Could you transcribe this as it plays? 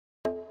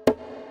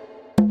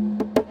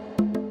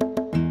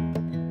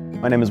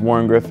My name is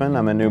Warren Griffin.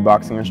 I'm a new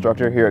boxing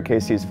instructor here at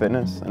KC's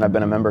Fitness, and I've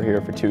been a member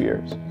here for 2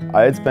 years.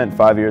 I had spent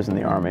 5 years in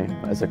the Army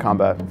as a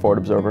combat forward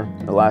observer,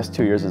 the last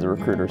 2 years as a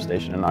recruiter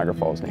stationed in Niagara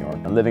Falls, New York.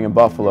 And living in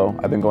Buffalo,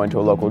 I've been going to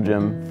a local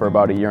gym for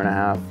about 1.5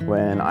 years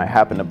when I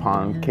happened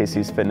upon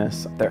KC's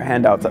Fitness, their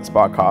handouts at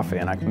Spot Coffee,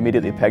 and I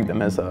immediately pegged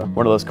them as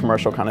one of those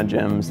commercial kind of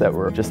gyms that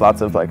were just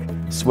lots of like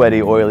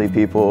sweaty, oily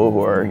people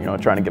who are,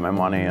 trying to get my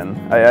money, and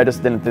I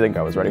just didn't think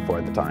I was ready for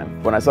it at the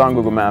time. When I saw on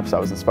Google Maps, I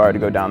was inspired to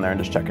go down there and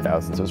just check it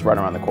out since it was right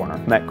around the corner.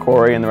 Met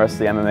Corey and the rest of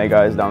the MMA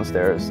guys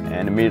downstairs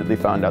and immediately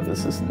found out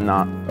this is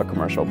not a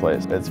commercial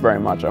place. It's very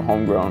much a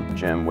homegrown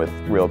gym with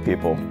real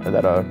people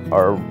that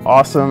are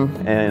awesome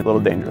and a little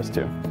dangerous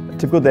too. A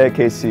typical day at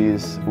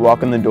KC's,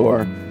 walk in the door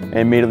and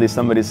immediately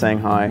somebody's saying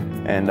hi,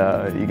 and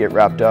you get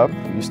wrapped up.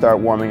 You start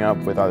warming up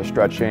with either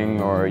stretching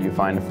or you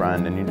find a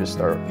friend and you just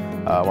start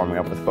warming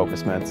up with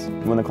focus mitts.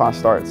 When the class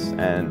starts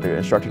and the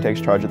instructor takes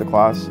charge of the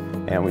class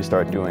and we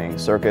start doing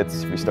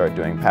circuits, we start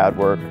doing pad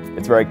work,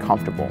 it's very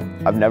comfortable.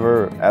 I've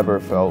never ever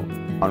felt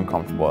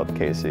uncomfortable at the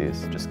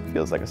KC's. It just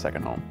feels like a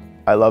second home.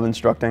 I love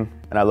instructing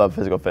and I love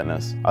physical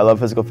fitness. I love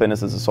physical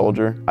fitness as a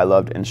soldier. I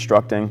loved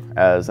instructing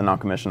as a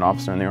non-commissioned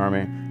officer in the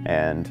Army,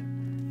 and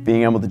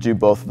being able to do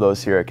both of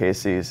those here at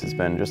KC's has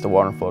been just a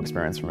wonderful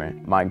experience for me.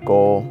 My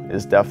goal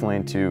is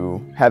definitely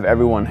to have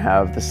everyone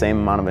have the same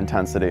amount of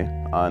intensity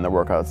in the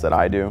workouts that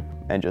I do,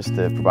 and just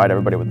to provide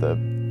everybody with the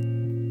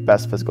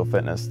best physical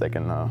fitness they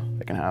can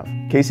have.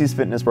 KC's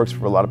Fitness works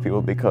for a lot of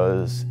people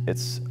because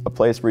it's a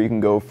place where you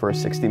can go for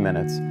 60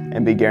 minutes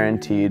and be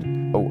guaranteed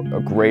a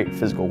great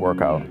physical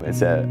workout.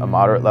 It's at a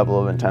moderate level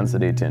of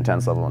intensity to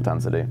intense level of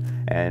intensity,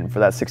 and for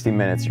that 60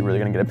 minutes you're really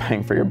going to get a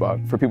bang for your buck.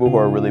 For people who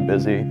are really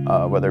busy,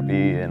 whether it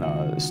be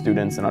in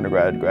students in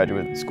undergrad,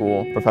 graduate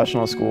school,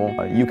 professional school,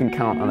 you can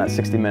count on that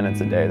 60 minutes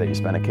a day that you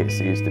spend at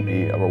KC's to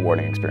be a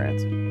rewarding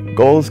experience.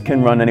 Goals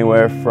can run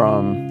anywhere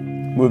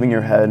from moving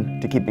your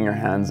head to keeping your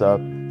hands up,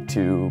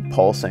 to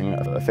pulsing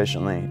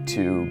efficiently,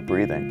 to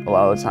breathing. A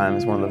lot of the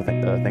times, one of the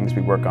things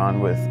we work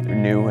on with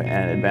new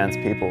and advanced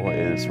people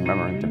is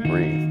remembering to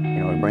breathe.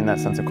 Bring that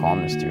sense of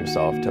calmness to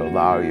yourself to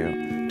allow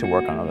you to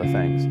work on other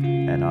things,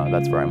 and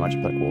that's very much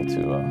applicable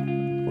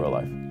to real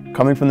life.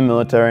 Coming from the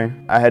military,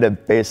 I had a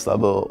base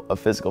level of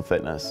physical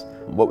fitness.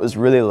 What was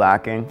really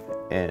lacking,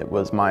 it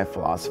was my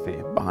philosophy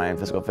behind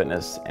physical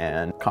fitness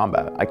and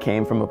combat. I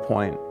came from a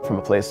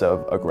place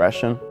of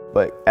aggression,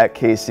 but at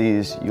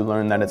KC's you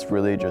learn that it's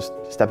really just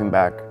stepping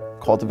back,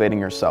 cultivating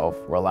yourself,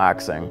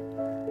 relaxing,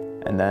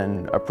 and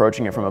then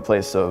approaching it from a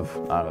place of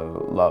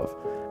love.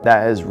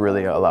 That has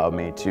really allowed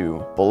me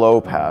to blow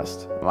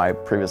past my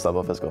previous level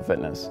of physical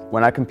fitness.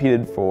 When I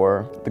competed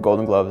for the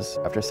Golden Gloves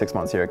after 6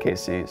 months here at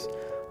KC's,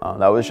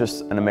 that was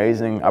just an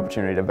amazing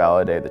opportunity to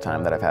validate the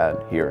time that I've had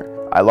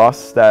here. I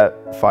lost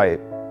that fight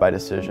by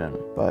decision,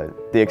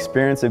 but the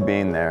experience of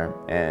being there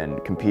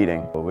and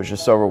competing was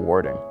just so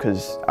rewarding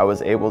because I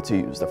was able to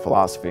use the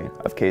philosophy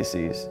of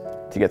KC's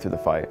to get through the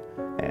fight,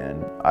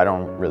 and I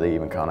don't really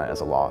even count it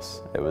as a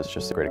loss. It was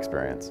just a great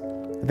experience.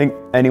 I think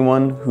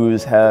anyone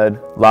who's had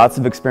lots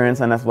of experience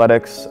in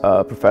athletics,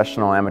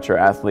 professional, amateur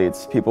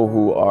athletes, people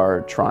who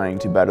are trying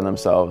to better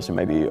themselves, who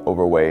may be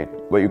overweight,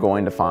 what you're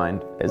going to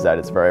find is that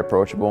it's very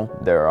approachable.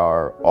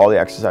 All the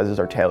exercises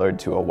are tailored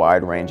to a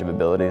wide range of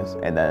abilities,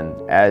 and then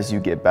as you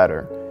get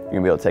better, you're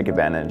gonna be able to take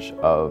advantage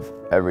of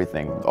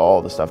everything, all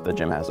the stuff the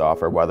gym has to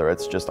offer, whether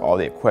it's just all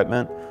the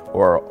equipment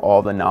or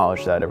all the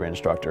knowledge that every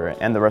instructor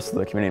and the rest of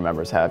the community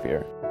members have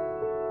here.